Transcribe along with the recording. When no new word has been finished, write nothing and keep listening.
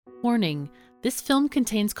Warning: this film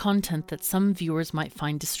contains content that some viewers might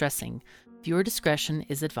find distressing. Viewer discretion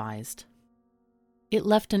is advised. It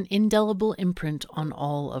left an indelible imprint on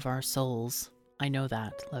all of our souls. I know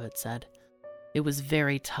that, Levitt said. It was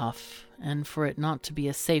very tough, and for it not to be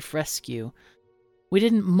a safe rescue. We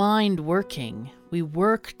didn't mind working. We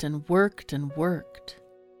worked and worked and worked.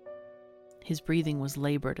 His breathing was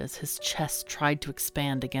labored as his chest tried to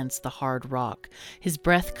expand against the hard rock, his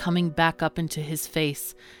breath coming back up into his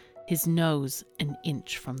face, his nose an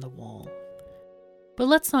inch from the wall. But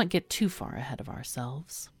let's not get too far ahead of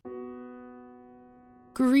ourselves.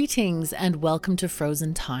 Greetings and welcome to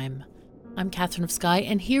Frozen Time. I'm Catherine of Skye,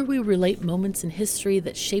 and here we relate moments in history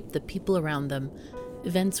that shape the people around them,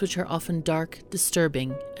 events which are often dark,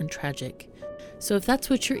 disturbing, and tragic. So if that's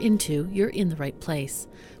what you're into, you're in the right place.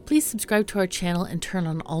 Please subscribe to our channel and turn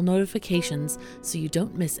on all notifications so you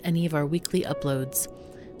don't miss any of our weekly uploads.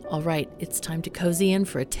 All right, it's time to cozy in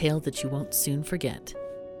for a tale that you won't soon forget.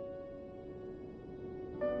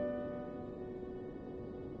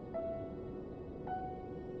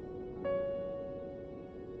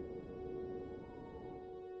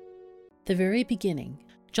 The very beginning.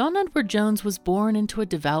 John Edward Jones was born into a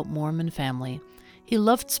devout Mormon family. He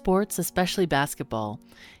loved sports, especially basketball.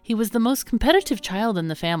 He was the most competitive child in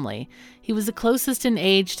the family. He was the closest in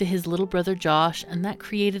age to his little brother Josh, and that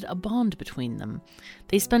created a bond between them.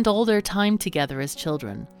 They spent all their time together as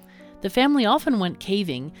children. The family often went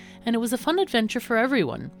caving, and it was a fun adventure for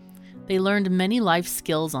everyone. They learned many life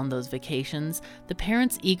skills on those vacations, the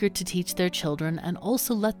parents eager to teach their children and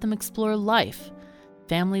also let them explore life.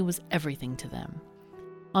 Family was everything to them.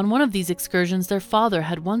 On one of these excursions, their father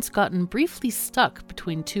had once gotten briefly stuck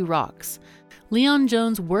between two rocks. Leon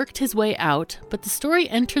Jones worked his way out, but the story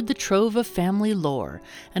entered the trove of family lore,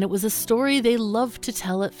 and it was a story they loved to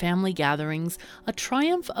tell at family gatherings, a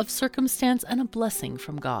triumph of circumstance and a blessing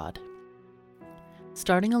from God.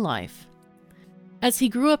 Starting a life. As he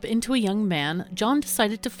grew up into a young man, John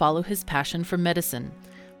decided to follow his passion for medicine.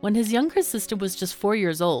 When his younger sister was just 4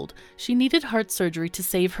 years old, she needed heart surgery to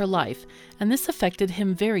save her life, and this affected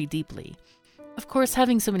him very deeply. Of course,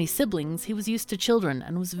 having so many siblings, he was used to children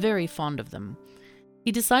and was very fond of them.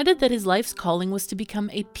 He decided that his life's calling was to become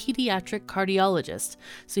a pediatric cardiologist,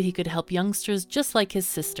 so he could help youngsters just like his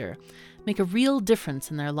sister, make a real difference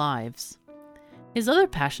in their lives. His other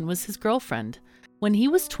passion was his girlfriend. When he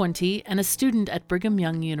was 20 and a student at Brigham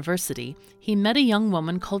Young University, he met a young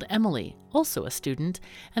woman called Emily, also a student,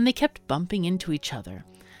 and they kept bumping into each other.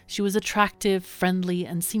 She was attractive, friendly,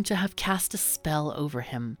 and seemed to have cast a spell over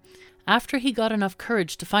him. After he got enough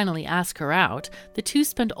courage to finally ask her out, the two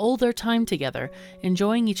spent all their time together,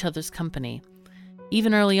 enjoying each other's company.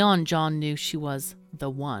 Even early on, John knew she was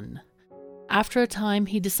the one. After a time,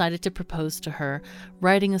 he decided to propose to her,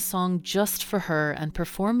 writing a song just for her and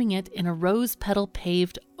performing it in a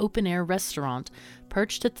rose-petal-paved open-air restaurant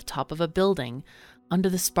perched at the top of a building, under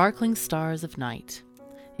the sparkling stars of night.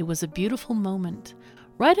 It was a beautiful moment,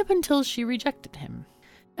 right up until she rejected him.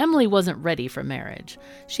 Emily wasn't ready for marriage.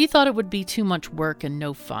 She thought it would be too much work and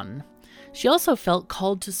no fun. She also felt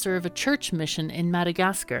called to serve a church mission in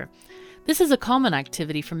Madagascar. This is a common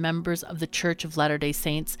activity for members of the Church of Latter-day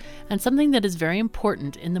Saints and something that is very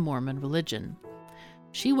important in the Mormon religion.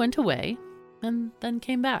 She went away and then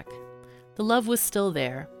came back. The love was still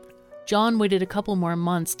there. John waited a couple more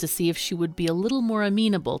months to see if she would be a little more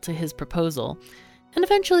amenable to his proposal, and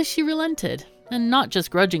eventually she relented, and not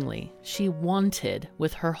just grudgingly. She wanted,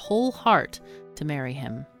 with her whole heart, to marry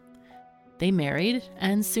him. They married,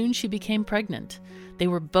 and soon she became pregnant. They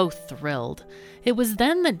were both thrilled. It was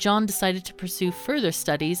then that John decided to pursue further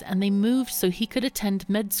studies, and they moved so he could attend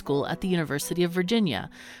med school at the University of Virginia,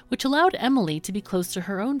 which allowed Emily to be close to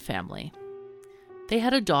her own family. They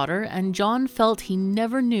had a daughter, and John felt he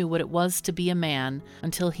never knew what it was to be a man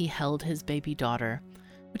until he held his baby daughter,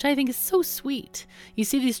 which I think is so sweet. You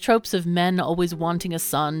see these tropes of men always wanting a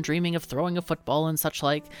son, dreaming of throwing a football and such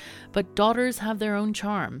like, but daughters have their own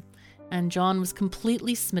charm. And John was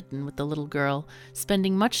completely smitten with the little girl,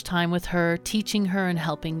 spending much time with her, teaching her and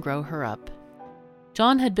helping grow her up.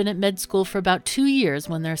 John had been at med school for about 2 years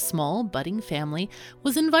when their small, budding family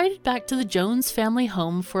was invited back to the Jones family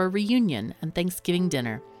home for a reunion and Thanksgiving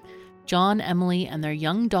dinner. John, Emily, and their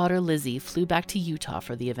young daughter Lizzie flew back to Utah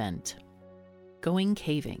for the event. Going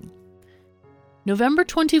caving. November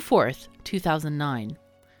 24th, 2009.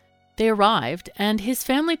 They arrived, and his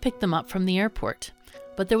family picked them up from the airport.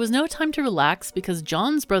 But there was no time to relax because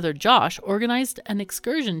John's brother Josh organized an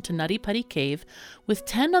excursion to Nutty Putty Cave with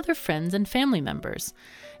 10 other friends and family members.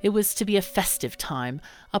 It was to be a festive time,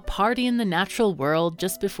 a party in the natural world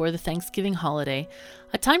just before the Thanksgiving holiday,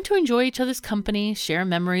 a time to enjoy each other's company, share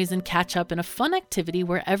memories, and catch up in a fun activity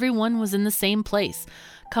where everyone was in the same place,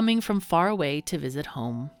 coming from far away to visit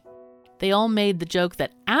home. They all made the joke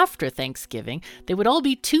that after Thanksgiving, they would all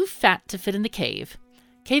be too fat to fit in the cave.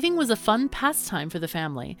 Caving was a fun pastime for the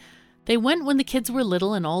family. They went when the kids were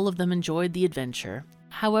little and all of them enjoyed the adventure.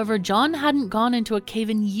 However, John hadn't gone into a cave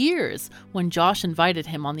in years when Josh invited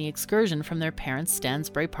him on the excursion from their parents'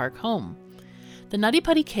 Stansbury Park home. The Nutty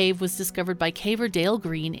Putty Cave was discovered by caver Dale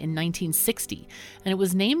Green in 1960, and it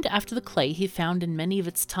was named after the clay he found in many of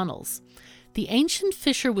its tunnels. The ancient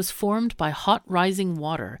fissure was formed by hot rising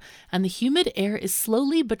water, and the humid air is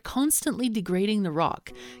slowly but constantly degrading the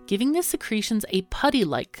rock, giving the secretions a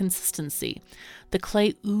putty-like consistency. The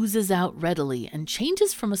clay oozes out readily and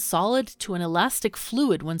changes from a solid to an elastic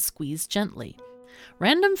fluid when squeezed gently.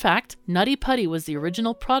 Random fact, Nutty Putty was the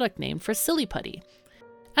original product name for Silly Putty.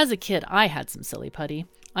 As a kid, I had some Silly Putty.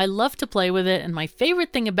 I loved to play with it, and my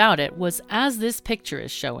favorite thing about it was as this picture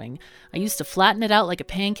is showing. I used to flatten it out like a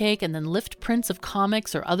pancake and then lift prints of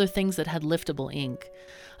comics or other things that had liftable ink.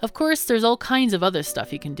 Of course, there's all kinds of other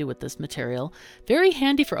stuff you can do with this material. Very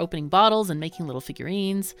handy for opening bottles and making little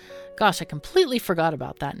figurines. Gosh, I completely forgot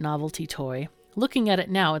about that novelty toy. Looking at it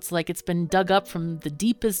now, it's like it's been dug up from the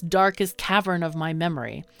deepest, darkest cavern of my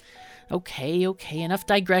memory. Okay, enough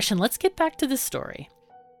digression. Let's get back to this story.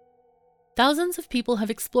 Thousands of people have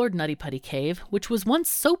explored Nutty Putty Cave, which was once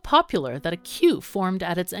so popular that a queue formed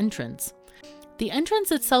at its entrance. The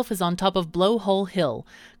entrance itself is on top of Blowhole Hill,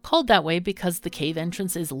 called that way because the cave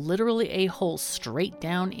entrance is literally a hole straight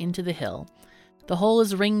down into the hill. The hole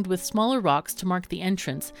is ringed with smaller rocks to mark the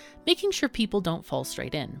entrance, making sure people don't fall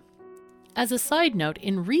straight in. As a side note,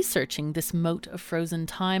 in researching this moat of frozen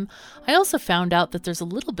time, I also found out that there's a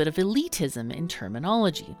little bit of elitism in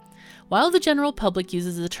terminology. While the general public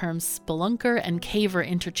uses the terms spelunker and caver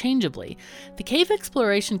interchangeably, the cave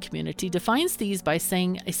exploration community defines these by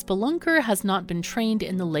saying a spelunker has not been trained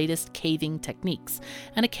in the latest caving techniques,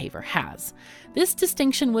 and a caver has. This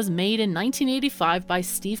distinction was made in 1985 by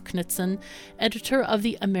Steve Knutson, editor of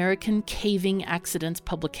the American Caving Accidents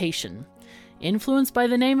publication. Influenced by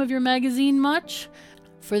the name of your magazine much?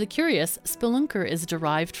 For the curious, spelunker is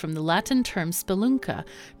derived from the Latin term spelunca,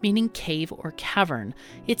 meaning cave or cavern,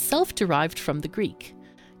 itself derived from the Greek.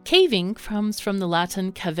 Caving comes from the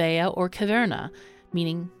Latin cavea or caverna,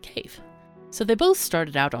 meaning cave. So they both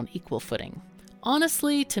started out on equal footing.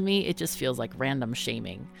 Honestly, to me, it just feels like random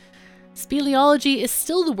shaming. Speleology is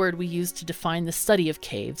still the word we use to define the study of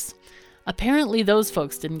caves. Apparently those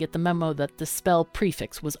folks didn't get the memo that the spell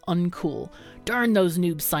prefix was uncool. Darn those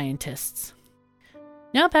noob scientists.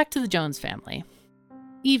 Now back to the Jones family.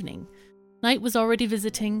 Evening. Night was already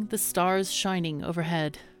visiting, the stars shining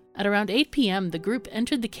overhead. At around 8 p.m., the group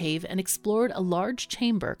entered the cave and explored a large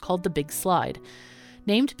chamber called the Big Slide,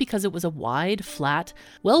 named because it was a wide, flat,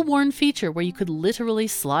 well-worn feature where you could literally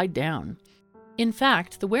slide down. In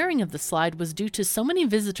fact, the wearing of the slide was due to so many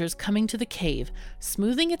visitors coming to the cave,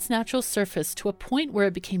 smoothing its natural surface to a point where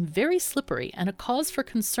it became very slippery and a cause for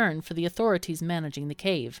concern for the authorities managing the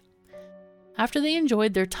cave. After they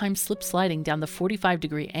enjoyed their time slip-sliding down the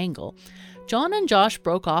 45-degree angle, John and Josh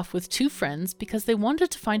broke off with two friends because they wanted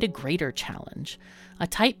to find a greater challenge, a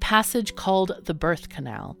tight passage called the Birth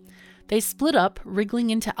Canal. They split up, wriggling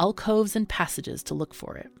into alcoves and passages to look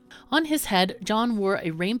for it. On his head, John wore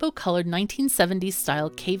a rainbow-colored 1970s-style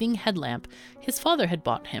caving headlamp his father had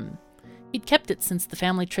bought him. He'd kept it since the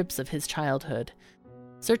family trips of his childhood.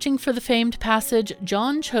 Searching for the famed passage,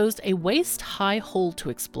 John chose a waist-high hole to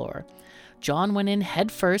explore. John went in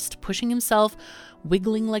head first, pushing himself,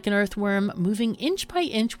 wiggling like an earthworm, moving inch by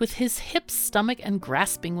inch with his hips, stomach, and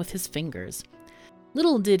grasping with his fingers.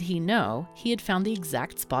 Little did he know, he had found the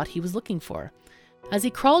exact spot he was looking for. As he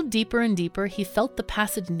crawled deeper and deeper, he felt the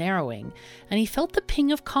passage narrowing, and he felt the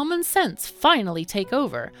ping of common sense finally take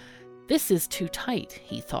over. This is too tight,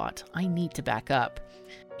 he thought. I need to back up.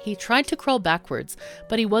 He tried to crawl backwards,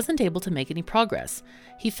 but he wasn't able to make any progress.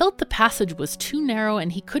 He felt the passage was too narrow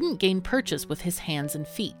and he couldn't gain purchase with his hands and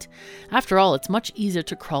feet. After all, it's much easier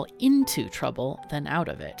to crawl into trouble than out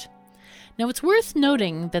of it. Now, it's worth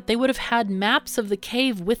noting that they would have had maps of the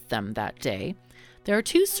cave with them that day. There are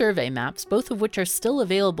 2 survey maps, both of which are still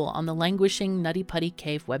available on the languishing Nutty Putty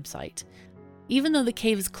Cave website. Even though the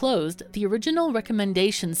cave is closed, the original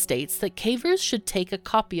recommendation states that cavers should take a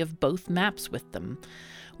copy of both maps with them.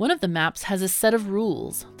 One of the maps has a set of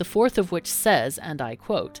rules, the 4th of which says, and I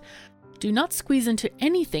quote, Do not squeeze into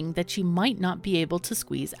anything that you might not be able to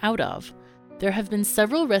squeeze out of. There have been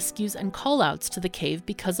several rescues and call-outs to the cave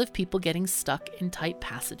because of people getting stuck in tight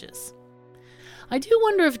passages. I do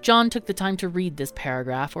wonder if John took the time to read this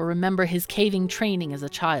paragraph or remember his caving training as a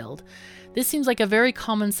child. This seems like a very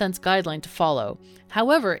common sense guideline to follow.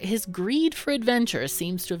 However, his greed for adventure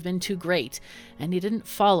seems to have been too great, and he didn't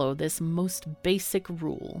follow this most basic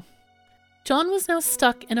rule. John was now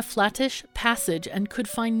stuck in a flattish passage and could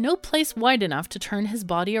find no place wide enough to turn his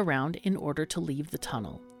body around in order to leave the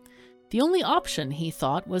tunnel. The only option, he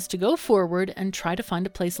thought, was to go forward and try to find a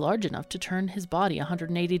place large enough to turn his body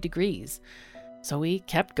 180 degrees. So he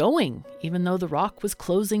kept going, even though the rock was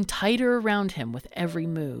closing tighter around him with every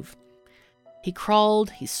move. He crawled,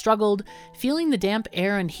 he struggled, feeling the damp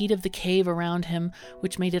air and heat of the cave around him,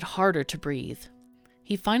 which made it harder to breathe.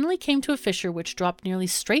 He finally came to a fissure which dropped nearly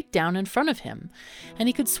straight down in front of him, and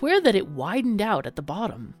he could swear that it widened out at the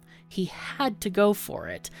bottom. He had to go for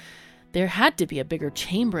it. There had to be a bigger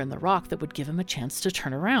chamber in the rock that would give him a chance to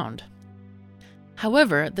turn around.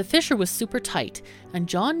 However, the fissure was super tight, and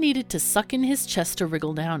John needed to suck in his chest to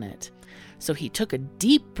wriggle down it. So he took a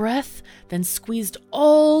deep breath, then squeezed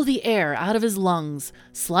all the air out of his lungs,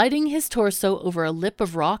 sliding his torso over a lip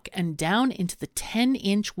of rock and down into the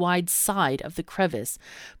 10-inch wide side of the crevice,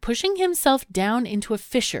 pushing himself down into a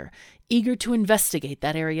fissure, eager to investigate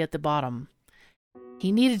that area at the bottom.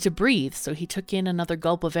 He needed to breathe, so he took in another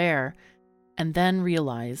gulp of air, and then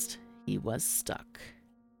realized he was stuck.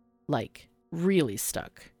 Like, really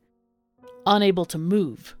stuck. Unable to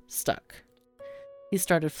move, stuck. He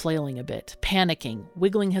started flailing a bit, panicking,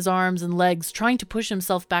 wiggling his arms and legs, trying to push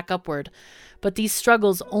himself back upward. But these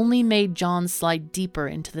struggles only made John slide deeper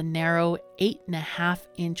into the narrow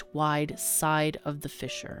 8.5-inch wide side of the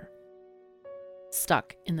fissure.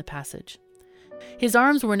 Stuck in the passage. His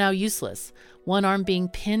arms were now useless, one arm being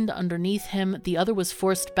pinned underneath him, the other was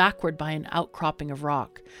forced backward by an outcropping of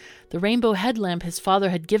rock. The rainbow headlamp his father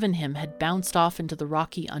had given him had bounced off into the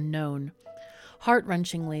rocky unknown.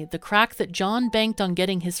 Heart-wrenchingly, the crack that John banked on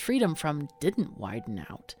getting his freedom from didn't widen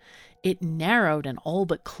out. It narrowed and all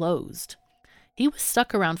but closed. He was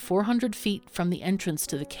stuck around 400 feet from the entrance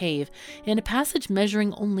to the cave in a passage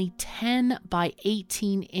measuring only 10 by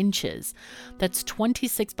 18 inches. That's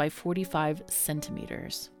 26 by 45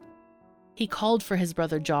 centimeters. He called for his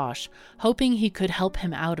brother Josh, hoping he could help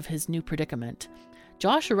him out of his new predicament.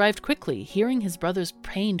 Josh arrived quickly, hearing his brother's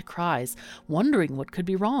pained cries, wondering what could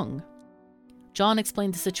be wrong. John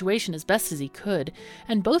explained the situation as best as he could,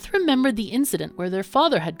 and both remembered the incident where their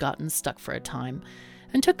father had gotten stuck for a time,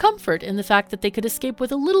 and took comfort in the fact that they could escape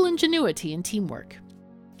with a little ingenuity and teamwork.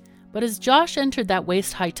 But as Josh entered that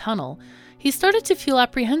waist-high tunnel, he started to feel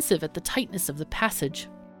apprehensive at the tightness of the passage.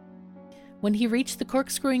 When he reached the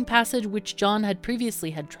corkscrewing passage which John had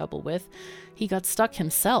previously had trouble with, he got stuck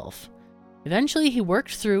himself. Eventually he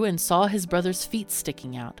worked through and saw his brother's feet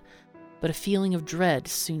sticking out, but a feeling of dread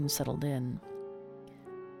soon settled in.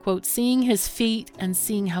 Quote, seeing his feet and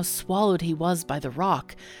seeing how swallowed he was by the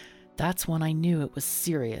rock, that's when I knew it was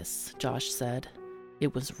serious, Josh said.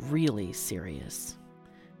 It was really serious.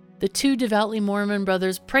 The two devoutly Mormon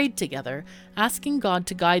brothers prayed together, asking God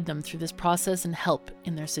to guide them through this process and help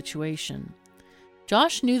in their situation.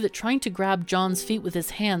 Josh knew that trying to grab John's feet with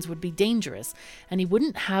his hands would be dangerous, and he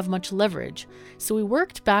wouldn't have much leverage, so he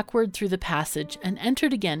worked backward through the passage and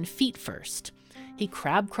entered again feet first. He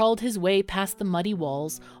crab-crawled his way past the muddy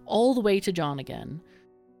walls, all the way to John again.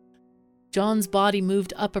 John's body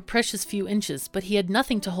moved up a precious few inches, but he had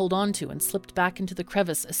nothing to hold on to and slipped back into the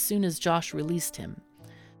crevice as soon as Josh released him.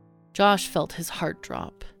 Josh felt his heart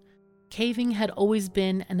drop. Caving had always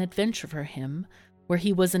been an adventure for him, where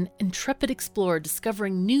he was an intrepid explorer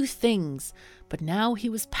discovering new things, but now he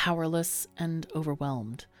was powerless and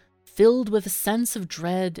overwhelmed, filled with a sense of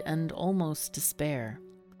dread and almost despair.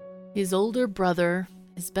 His older brother,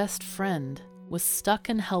 his best friend, was stuck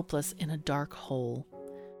and helpless in a dark hole.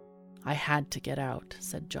 I had to get out,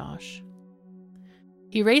 said Josh.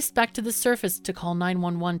 He raced back to the surface to call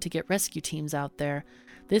 911 to get rescue teams out there.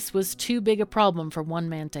 This was too big a problem for one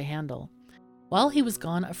man to handle. While he was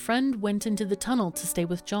gone, a friend went into the tunnel to stay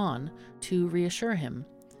with John to reassure him.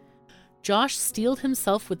 Josh steeled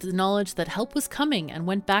himself with the knowledge that help was coming and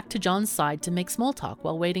went back to John's side to make small talk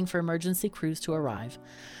while waiting for emergency crews to arrive.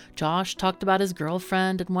 Josh talked about his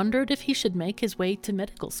girlfriend and wondered if he should make his way to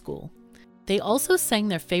medical school. They also sang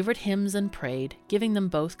their favorite hymns and prayed, giving them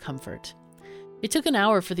both comfort. It took an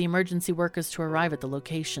hour for the emergency workers to arrive at the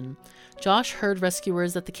location. Josh heard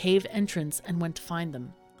rescuers at the cave entrance and went to find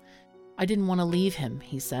them. I didn't want to leave him,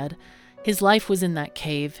 he said. His life was in that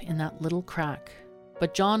cave, in that little crack.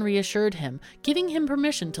 but John reassured him, giving him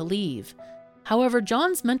permission to leave. However,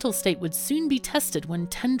 John's mental state would soon be tested when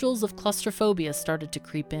tendrils of claustrophobia started to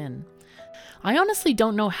creep in. I honestly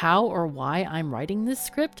don't know how or why I'm writing this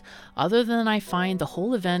script, other than I find the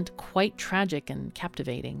whole event quite tragic and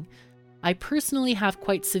captivating. I personally have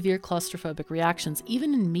quite severe claustrophobic reactions,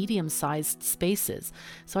 even in medium-sized spaces,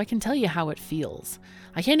 so I can tell you how it feels.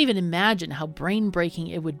 I can't even imagine how brain-breaking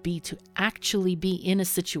it would be to actually be in a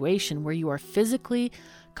situation where you are physically,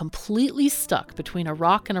 completely stuck between a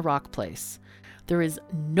rock and a rock place. There is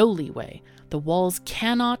no leeway. The walls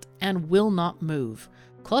cannot and will not move.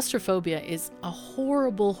 Claustrophobia is a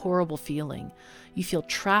horrible, horrible feeling. You feel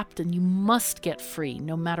trapped and you must get free,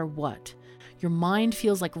 no matter what. Your mind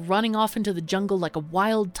feels like running off into the jungle like a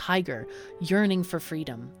wild tiger, yearning for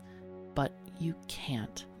freedom. But you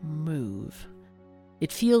can't move.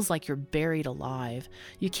 It feels like you're buried alive.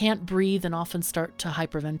 You can't breathe and often start to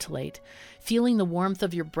hyperventilate. Feeling the warmth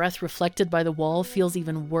of your breath reflected by the wall feels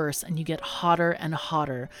even worse, and you get hotter and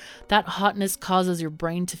hotter. That hotness causes your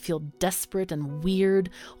brain to feel desperate and weird,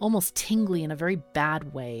 almost tingly in a very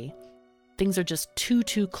bad way. Things are just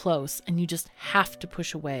too close, and you just have to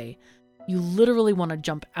push away. You literally want to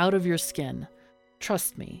jump out of your skin.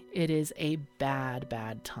 Trust me, it is a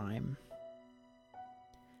bad time.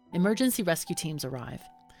 Emergency rescue teams arrive.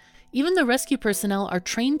 Even though rescue personnel are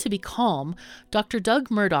trained to be calm, Dr.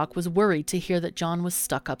 Doug Murdoch was worried to hear that John was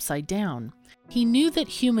stuck upside down. He knew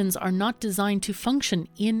that humans are not designed to function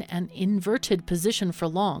in an inverted position for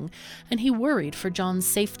long, and he worried for John's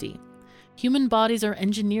safety. Human bodies are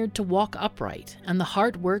engineered to walk upright, and the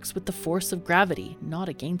heart works with the force of gravity, not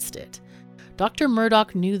against it. Dr.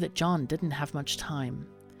 Murdoch knew that John didn't have much time.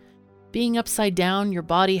 Being upside down, your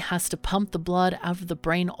body has to pump the blood out of the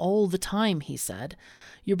brain all the time, he said.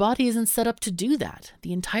 Your body isn't set up to do that.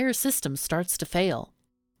 The entire system starts to fail.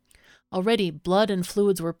 Already, blood and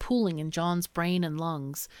fluids were pooling in John's brain and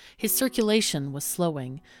lungs. His circulation was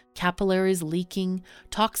slowing, capillaries leaking,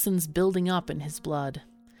 toxins building up in his blood.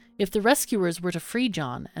 If the rescuers were to free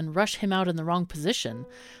John and rush him out in the wrong position,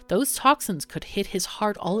 those toxins could hit his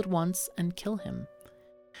heart all at once and kill him.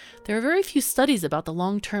 There are very few studies about the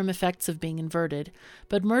long-term effects of being inverted,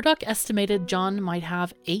 but Murdoch estimated John might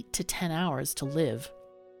have 8 to 10 hours to live.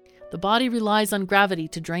 The body relies on gravity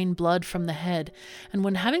to drain blood from the head, and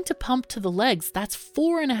when having to pump to the legs, that's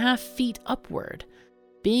 4.5 feet upward.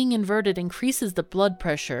 Being inverted increases the blood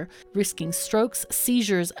pressure, risking strokes,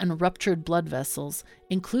 seizures, and ruptured blood vessels,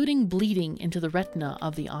 including bleeding into the retina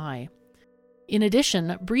of the eye. In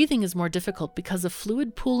addition, breathing is more difficult because of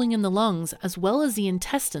fluid pooling in the lungs as well as the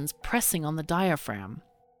intestines pressing on the diaphragm.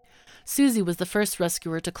 Susie was the first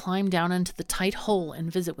rescuer to climb down into the tight hole and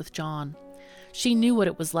visit with John. She knew what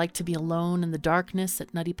it was like to be alone in the darkness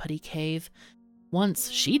at Nutty Putty Cave. Once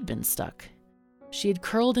she'd been stuck. She had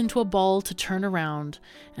curled into a ball to turn around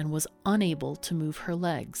and was unable to move her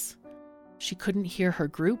legs. She couldn't hear her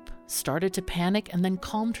group, started to panic, and then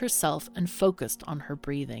calmed herself and focused on her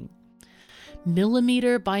breathing.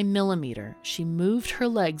 Millimeter by millimeter, she moved her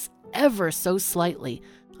legs ever so slightly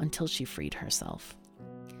until she freed herself.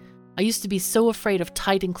 I used to be so afraid of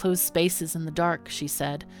tight enclosed spaces in the dark, she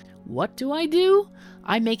said. What do?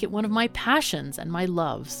 I make it one of my passions and my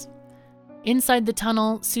loves. Inside the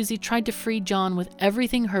tunnel, Susie tried to free John with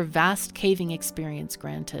everything her vast caving experience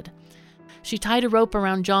granted. She tied a rope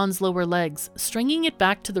around John's lower legs, stringing it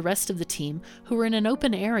back to the rest of the team, who were in an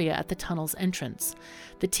open area at the tunnel's entrance.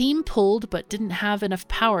 The team pulled but didn't have enough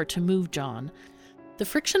power to move John. The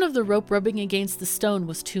friction of the rope rubbing against the stone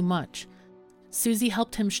was too much. Susie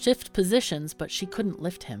helped him shift positions, but she couldn't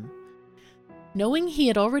lift him. Knowing he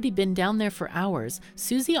had already been down there for hours,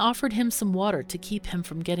 Susie offered him some water to keep him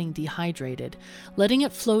from getting dehydrated, letting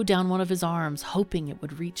it flow down one of his arms, hoping it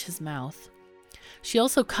would reach his mouth. She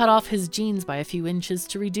also cut off his jeans by a few inches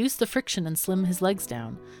to reduce the friction and slim his legs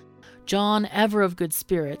down. John, ever of good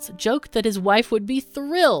spirits, joked that his wife would be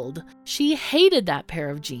thrilled. She hated that pair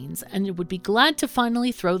of jeans and would be glad to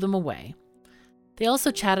finally throw them away. They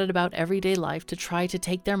also chatted about everyday life to try to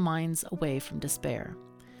take their minds away from despair.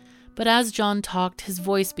 But as John talked, his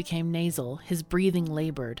voice became nasal, his breathing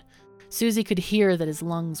labored. Susie could hear that his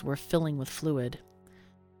lungs were filling with fluid.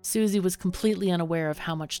 Susie was completely unaware of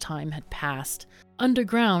how much time had passed.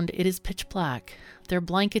 Underground, it is pitch black. They're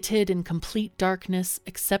blanketed in complete darkness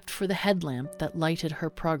except for the headlamp that lighted her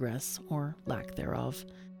progress, or lack thereof.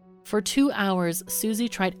 For 2 hours, Susie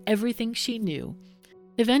tried everything she knew.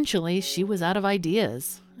 Eventually, she was out of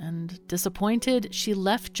ideas, and disappointed, she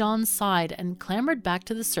left John's side and clambered back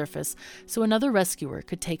to the surface so another rescuer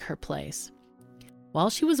could take her place. While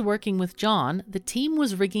she was working with John, the team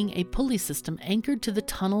was rigging a pulley system anchored to the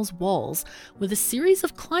tunnel's walls with a series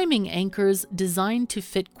of climbing anchors designed to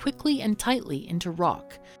fit quickly and tightly into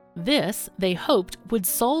rock. This, they hoped, would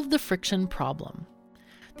solve the friction problem.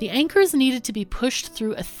 The anchors needed to be pushed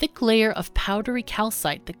through a thick layer of powdery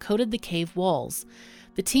calcite that coated the cave walls.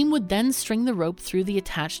 The team would then string the rope through the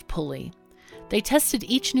attached pulley. They tested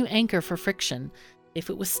each new anchor for friction. If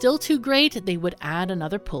it was still too great, they would add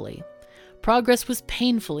another pulley. Progress was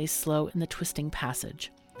painfully slow in the twisting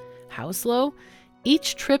passage. How slow?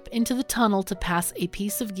 Each trip into the tunnel to pass a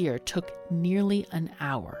piece of gear took nearly an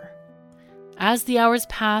hour. As the hours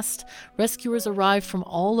passed, rescuers arrived from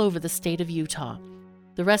all over the state of Utah.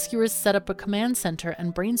 The rescuers set up a command center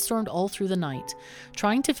and brainstormed all through the night,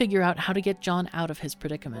 trying to figure out how to get John out of his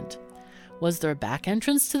predicament. Was there a back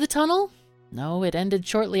entrance to the tunnel? No, it ended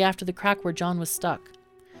shortly after the crack where John was stuck.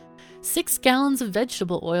 6 gallons of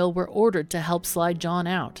vegetable oil were ordered to help slide John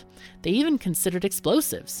out. They even considered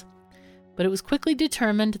explosives. But it was quickly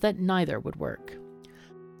determined that neither would work.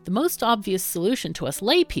 The most obvious solution to us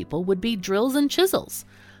lay people would be drills and chisels.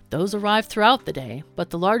 Those arrived throughout the day, but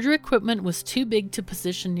the larger equipment was too big to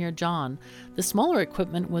position near John. The smaller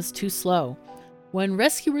equipment was too slow. When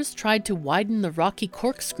rescuers tried to widen the rocky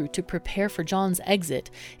corkscrew to prepare for John's exit,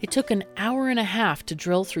 it took an hour and a half to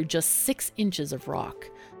drill through just 6 inches of rock.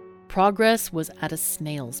 Progress was at a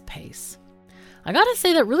snail's pace. I gotta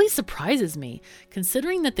say, that really surprises me.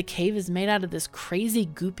 Considering that the cave is made out of this crazy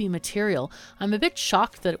goopy material, I'm a bit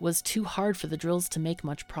shocked that it was too hard for the drills to make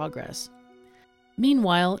much progress.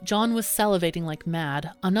 Meanwhile, John was salivating like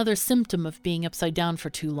mad, another symptom of being upside down for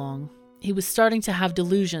too long. He was starting to have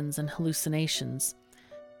delusions and hallucinations.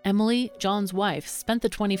 Emily, John's wife, spent the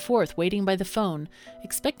 24th waiting by the phone,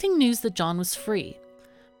 expecting news that John was free.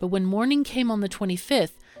 But when morning came on the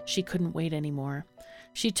 25th, she couldn't wait anymore.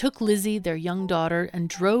 She took Lizzie, their young daughter, and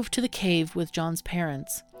drove to the cave with John's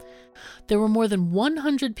parents. There were more than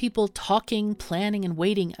 100 people talking, planning, and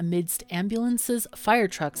waiting amidst ambulances, fire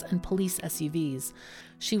trucks, and police SUVs.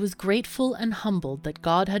 She was grateful and humbled that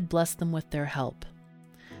God had blessed them with their help.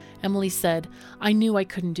 Emily said, "I knew I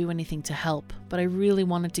couldn't do anything to help, but I really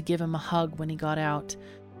wanted to give him a hug when he got out.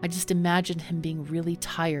 I just imagined him being really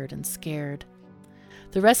tired and scared."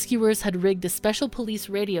 The rescuers had rigged a special police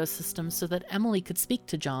radio system so that Emily could speak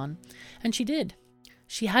to John, and she did.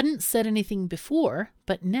 She hadn't said anything before,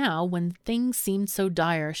 but now, when things seemed so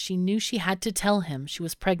dire, she knew she had to tell him she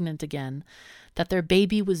was pregnant again, that their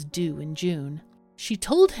baby was due in June. She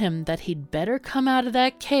told him that he'd better come out of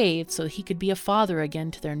that cave so he could be a father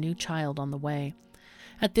again to their new child on the way.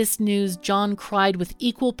 At this news, John cried with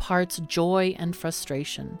equal parts joy and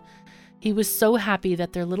frustration. He was so happy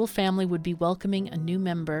that their little family would be welcoming a new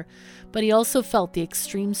member, but he also felt the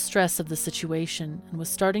extreme stress of the situation and was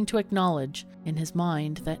starting to acknowledge, in his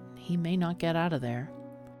mind, that he may not get out of there.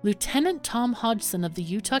 Lieutenant Tom Hodgson of the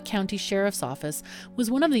Utah County Sheriff's Office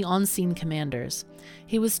was one of the on-scene commanders.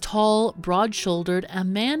 He was tall, broad-shouldered, a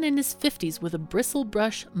man in his 50s with a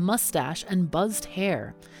bristle-brush mustache and buzzed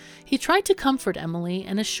hair. He tried to comfort Emily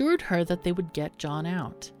and assured her that they would get John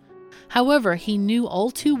out. However, he knew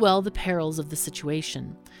all too well the perils of the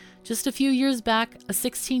situation. Just a few years back, a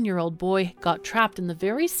 16-year-old boy got trapped in the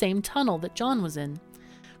very same tunnel that John was in.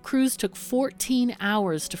 Crews took 14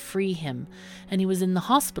 hours to free him, and he was in the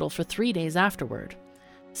hospital for 3 days afterward.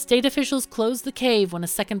 State officials closed the cave when a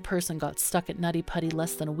second person got stuck at Nutty Putty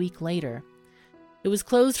less than a week later. It was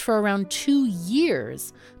closed for around 2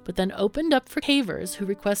 years, but then opened up for cavers who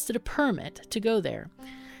requested a permit to go there.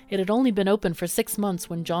 It had only been open for 6 months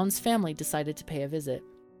when John's family decided to pay a visit.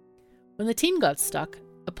 When the team got stuck,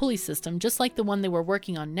 a pulley system, just like the one they were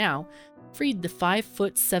working on now, freed the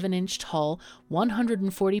 5-foot 7-inch tall,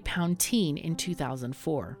 140-pound teen in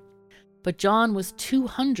 2004. But John was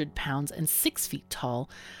 200 pounds and 6 feet tall,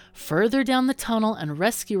 further down the tunnel, and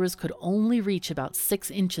rescuers could only reach about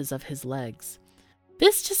 6 inches of his legs.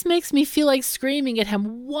 This just makes me feel like screaming at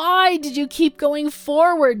him, "Why did you keep going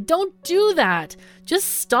forward? Don't do that. Just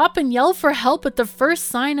stop and yell for help at the first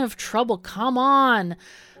sign of trouble. Come on.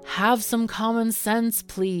 Have some common sense,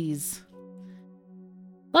 please."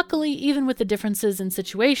 Luckily, even with the differences in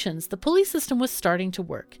situations, the pulley system was starting to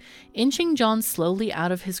work, inching John slowly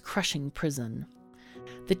out of his crushing prison.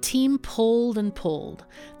 The team pulled and pulled.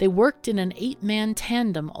 They worked in an 8-man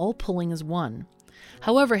tandem, all pulling as one.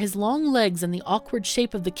 However, his long legs and the awkward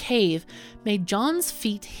shape of the cave made John's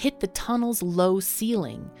feet hit the tunnel's low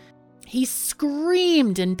ceiling. He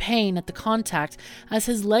screamed in pain at the contact, as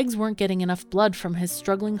his legs weren't getting enough blood from his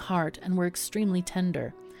struggling heart and were extremely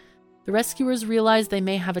tender. The rescuers realized they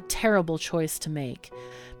may have a terrible choice to make.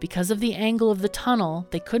 Because of the angle of the tunnel,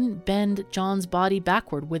 they couldn't bend John's body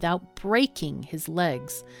backward without breaking his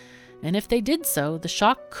legs. And if they did so, the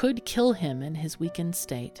shock could kill him in his weakened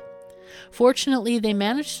state. Fortunately, they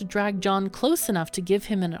managed to drag John close enough to give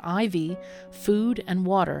him an IV, food, and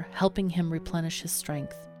water, helping him replenish his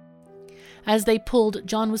strength. As they pulled,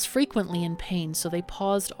 John was frequently in pain, so they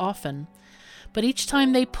paused often. But each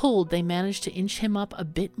time they pulled, they managed to inch him up a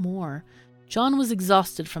bit more. John was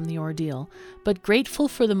exhausted from the ordeal, but grateful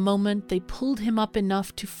for the moment they pulled him up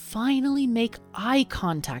enough to finally make eye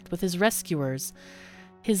contact with his rescuers.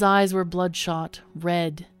 His eyes were bloodshot,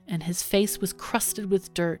 red, and his face was crusted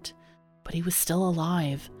with dirt, but he was still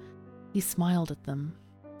alive. He smiled at them.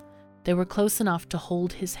 They were close enough to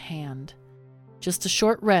hold his hand. Just a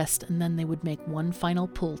short rest, and then they would make one final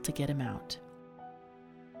pull to get him out.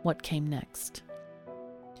 What came next?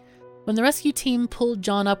 When the rescue team pulled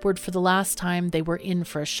John upward for the last time, they were in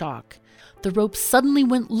for a shock. The rope suddenly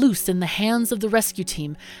went loose in the hands of the rescue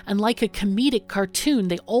team, and like a comedic cartoon,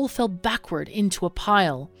 they all fell backward into a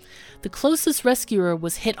pile. The closest rescuer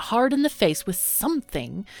was hit hard in the face with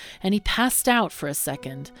something, and he passed out for a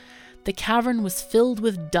second. The cavern was filled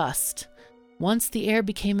with dust. Once the air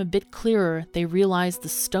became a bit clearer, they realized the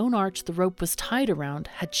stone arch the rope was tied around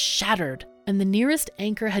had shattered, and the nearest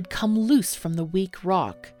anchor had come loose from the weak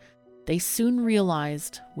rock. They soon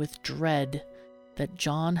realized, with dread, that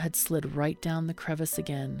John had slid right down the crevice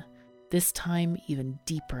again, this time even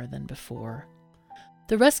deeper than before.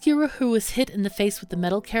 The rescuer who was hit in the face with the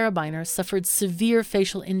metal carabiner suffered severe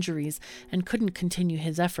facial injuries and couldn't continue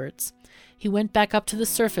his efforts. He went back up to the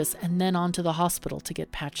surface and then on to the hospital to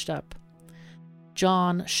get patched up.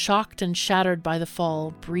 John, shocked and shattered by the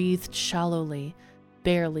fall, breathed shallowly,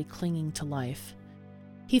 barely clinging to life.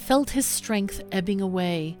 He felt his strength ebbing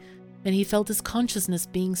away, and he felt his consciousness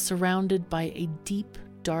being surrounded by a deep,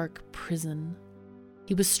 dark prison.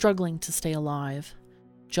 He was struggling to stay alive.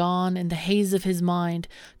 John, in the haze of his mind,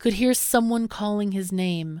 could hear someone calling his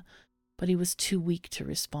name, but he was too weak to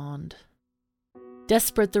respond.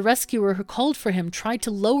 Desperate, the rescuer who called for him tried to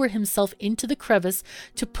lower himself into the crevice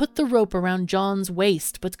to put the rope around John's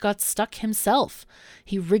waist, but got stuck himself.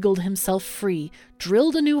 He wriggled himself free,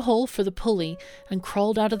 drilled a new hole for the pulley, and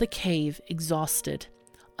crawled out of the cave, exhausted.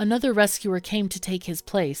 Another rescuer came to take his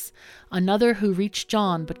place, another who reached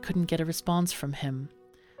John but couldn't get a response from him.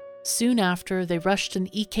 Soon after, they rushed an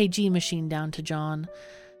EKG machine down to John,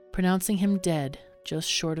 pronouncing him dead just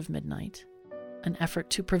short of midnight, an effort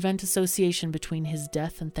to prevent association between his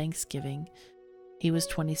death and Thanksgiving. He was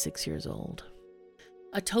 26 years old.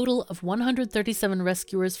 A total of 137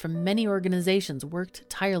 rescuers from many organizations worked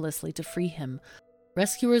tirelessly to free him.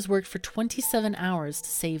 Rescuers worked for 27 hours to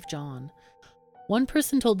save John. One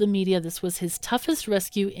person told the media this was his toughest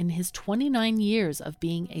rescue in his 29 years of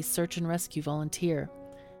being a search and rescue volunteer.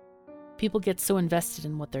 People get so invested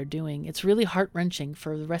in what they're doing. It's really heart-wrenching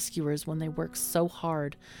for the rescuers when they work so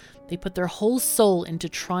hard. They put their whole soul into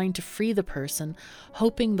trying to free the person,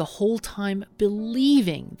 hoping the whole time,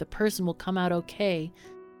 believing the person will come out okay,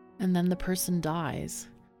 and then the person dies.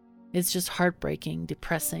 It's just heartbreaking,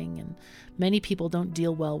 depressing, and many people don't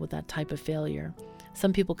deal well with that type of failure.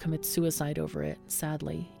 Some people commit suicide over it,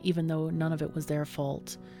 sadly, even though none of it was their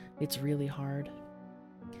fault. It's really hard.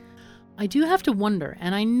 I do have to wonder,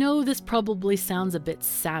 and I know this probably sounds a bit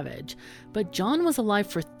savage, but John was alive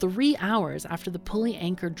for 3 hours after the pulley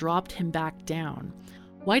anchor dropped him back down.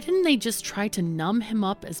 Why didn't they just try to numb him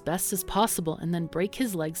up as best as possible and then break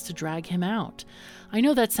his legs to drag him out? I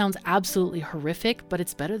know that sounds absolutely horrific, but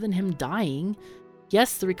it's better than him dying.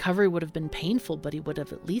 Yes, the recovery would have been painful, but he would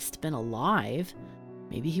have at least been alive.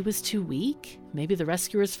 Maybe he was too weak. Maybe the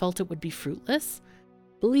rescuers felt it would be fruitless.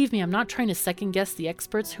 Believe me, I'm not trying to second-guess the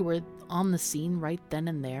experts who were on the scene right then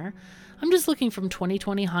and there. I'm just looking from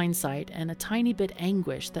 20/20 hindsight and a tiny bit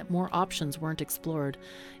anguish that more options weren't explored,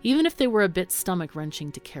 even if they were a bit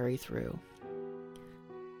stomach-wrenching to carry through.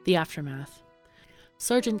 The aftermath.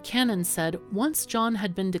 Sergeant Cannon said once John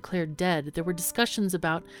had been declared dead, there were discussions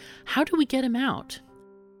about how do we get him out?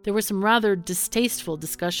 There were some rather distasteful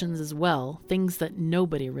discussions as well, things that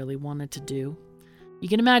nobody really wanted to do. You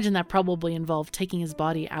can imagine that probably involved taking his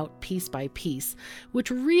body out piece by piece, which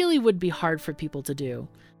really would be hard for people to do.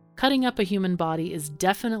 Cutting up a human body is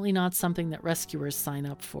definitely not something that rescuers sign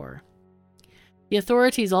up for. The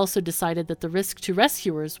authorities also decided that the risk to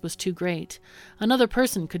rescuers was too great. Another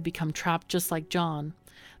person could become trapped just like John.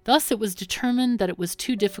 Thus, it was determined that it was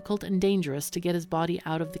too difficult and dangerous to get his body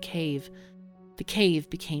out of the cave. The cave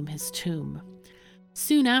became his tomb.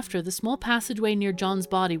 Soon after, the small passageway near John's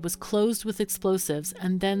body was closed with explosives,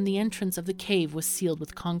 and then the entrance of the cave was sealed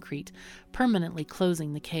with concrete, permanently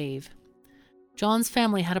closing the cave. John's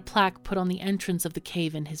family had a plaque put on the entrance of the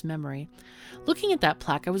cave in his memory. Looking at that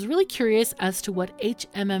plaque, I was really curious as to what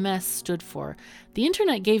HMMS stood for. The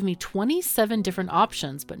internet gave me 27 different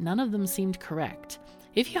options, but none of them seemed correct.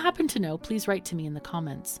 If you happen to know, please write to me in the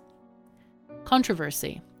comments.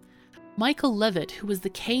 Controversy. Michael Levitt, who was the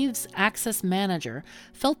cave's access manager,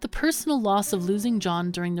 felt the personal loss of losing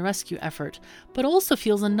John during the rescue effort, but also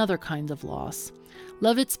feels another kind of loss.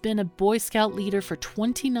 Levitt's been a Boy Scout leader for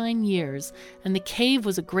 29 years, and the cave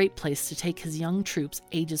was a great place to take his young troops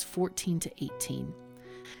ages 14 to 18.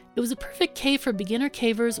 It was a perfect cave for beginner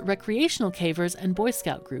cavers, recreational cavers, and Boy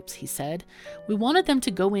Scout groups, he said. We wanted them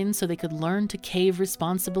to go in so they could learn to cave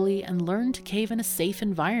responsibly and learn to cave in a safe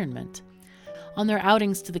environment. On their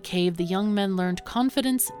outings to the cave, the young men learned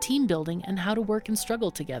confidence, team building, and how to work and struggle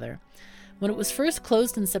together. When it was first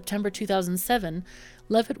closed in September 2007,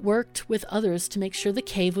 Levitt worked with others to make sure the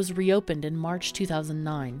cave was reopened in March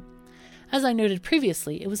 2009. As I noted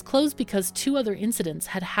previously, it was closed because 2 other incidents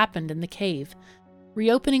had happened in the cave.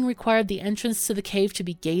 Reopening required the entrance to the cave to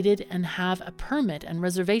be gated and have a permit and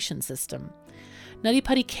reservation system. Nutty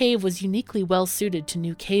Putty Cave was uniquely well suited to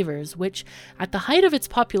new cavers, which, at the height of its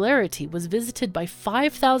popularity, was visited by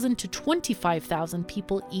 5,000 to 25,000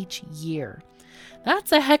 people each year.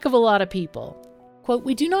 That's a heck of a lot of people. Quote,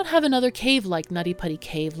 "We do not have another cave like Nutty Putty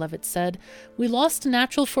Cave," Levitt said. "We lost a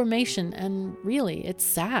natural formation, and really, it's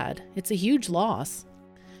sad. It's a huge loss."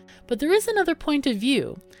 But there is another point of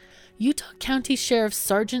view. Utah County Sheriff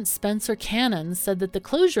Sergeant Spencer Cannon said that the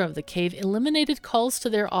closure of the cave eliminated calls to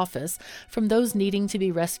their office from those needing to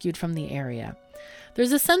be rescued from the area.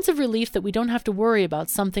 There's a sense of relief that we don't have to worry about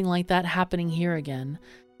something like that happening here again.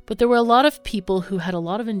 But there were a lot of people who had a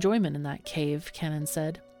lot of enjoyment in that cave, Cannon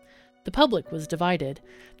said. The public was divided.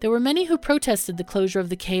 There were many who protested the closure of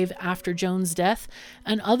the cave after Joan's death,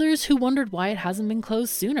 and others who wondered why it hasn't been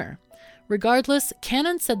closed sooner. Regardless,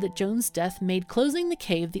 Cannon said that Joan's death made closing the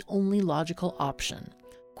cave the only logical option.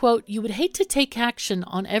 Quote, "You would hate to take action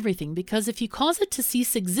on everything because if you cause it to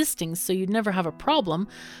cease existing so you'd never have a problem,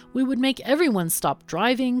 we would make everyone stop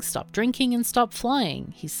driving, stop drinking, and stop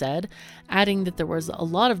flying," he said, adding that there was a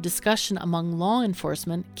lot of discussion among law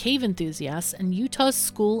enforcement, cave enthusiasts, and Utah's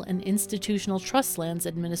School and Institutional Trust Lands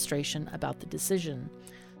Administration about the decision.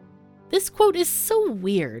 This quote is so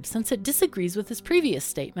weird since it disagrees with his previous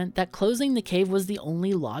statement that closing the cave was the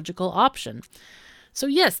only logical option. So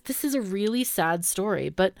yes, this is a really sad story,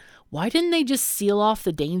 but why didn't they just seal off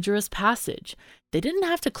the dangerous passage? They didn't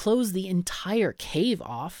have to close the entire cave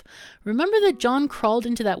off. Remember that John crawled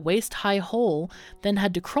into that waist-high hole, then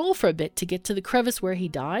had to crawl for a bit to get to the crevice where he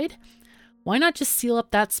died? Why not just seal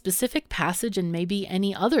up that specific passage and maybe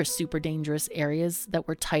any other super dangerous areas that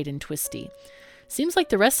were tight and twisty? Seems like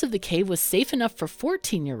the rest of the cave was safe enough for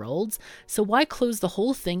 14-year-olds, so why close the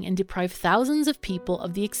whole thing and deprive thousands of people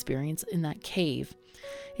of the experience in that cave?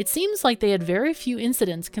 It seems like they had very few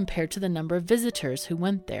incidents compared to the number of visitors who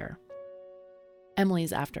went there.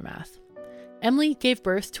 Emily's aftermath. Emily gave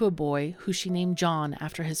birth to a boy who she named John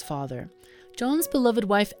after his father. John's beloved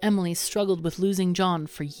wife Emily struggled with losing John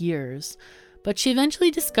for years, but she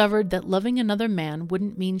eventually discovered that loving another man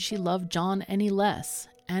wouldn't mean she loved John any less,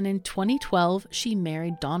 and in 2012 she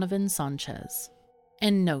married Donovan Sanchez.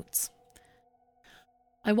 End notes.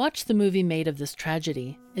 I watched the movie made of this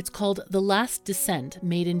tragedy. It's called The Last Descent,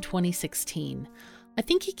 made in 2016. I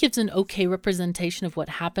think it gives an okay representation of what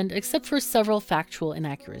happened, except for several factual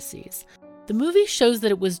inaccuracies. The movie shows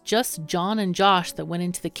that it was just John and Josh that went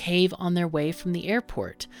into the cave on their way from the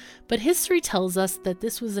airport, but history tells us that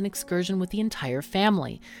this was an excursion with the entire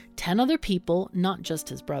family, 10 other people, not just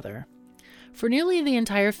his brother. For nearly the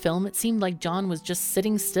entire film, it seemed like John was just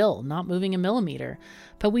sitting still, not moving a millimeter,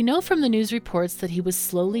 but we know from the news reports that he was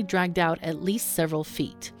slowly dragged out at least several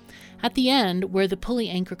feet. At the end, where the pulley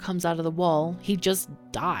anchor comes out of the wall, he just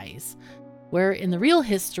dies. Where in the real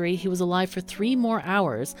history, he was alive for 3 more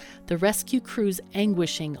hours, the rescue crews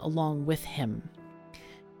anguishing along with him.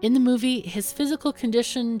 In the movie, his physical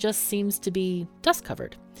condition just seems to be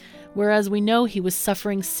dust-covered, whereas we know he was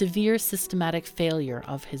suffering severe systematic failure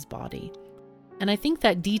of his body. And I think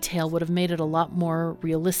that detail would have made it a lot more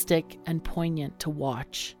realistic and poignant to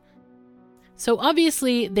watch. So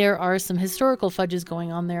obviously, there are some historical fudges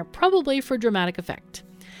going on there, probably for dramatic effect.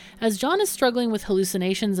 As John is struggling with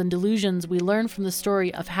hallucinations and delusions, we learn from the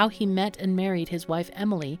story of how he met and married his wife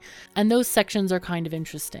Emily, and those sections are kind of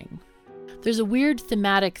interesting. There's a weird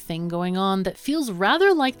thematic thing going on that feels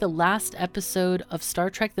rather like the last episode of Star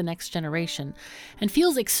Trek: The Next Generation, and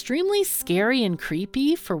feels extremely scary and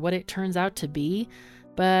creepy for what it turns out to be,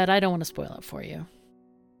 but I don't want to spoil it for you.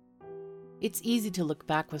 It's easy to look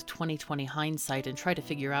back with 20/20 hindsight and try to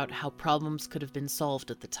figure out how problems could have been solved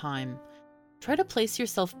at the time. Try to place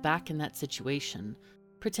yourself back in that situation.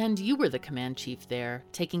 Pretend you were the command chief there,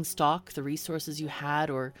 taking stock the resources you had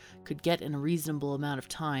or could get in a reasonable amount of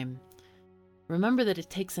time. Remember that it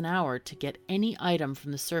takes an hour to get any item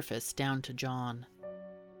from the surface down to John.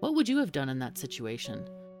 What would you have done in that situation?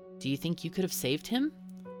 Do you think you could have saved him?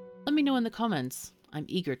 Let me know in the comments. I'm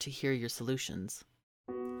eager to hear your solutions.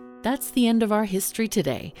 That's the end of our history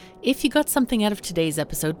today. If you got something out of today's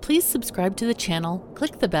episode, please subscribe to the channel,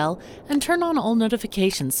 click the bell, and turn on all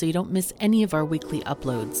notifications so you don't miss any of our weekly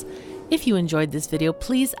uploads. If you enjoyed this video,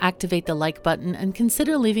 please activate the like button and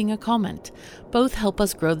consider leaving a comment. Both help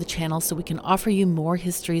us grow the channel so we can offer you more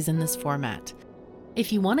histories in this format.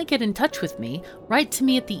 If you want to get in touch with me, write to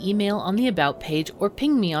me at the email on the About page or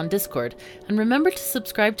ping me on Discord. And remember to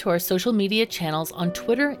subscribe to our social media channels on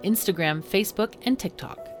Twitter, Instagram, Facebook, and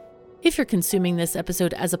TikTok. If you're consuming this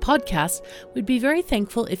episode as a podcast, we'd be very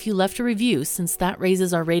thankful if you left a review, since that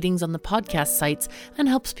raises our ratings on the podcast sites and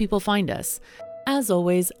helps people find us. As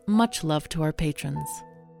always, much love to our patrons.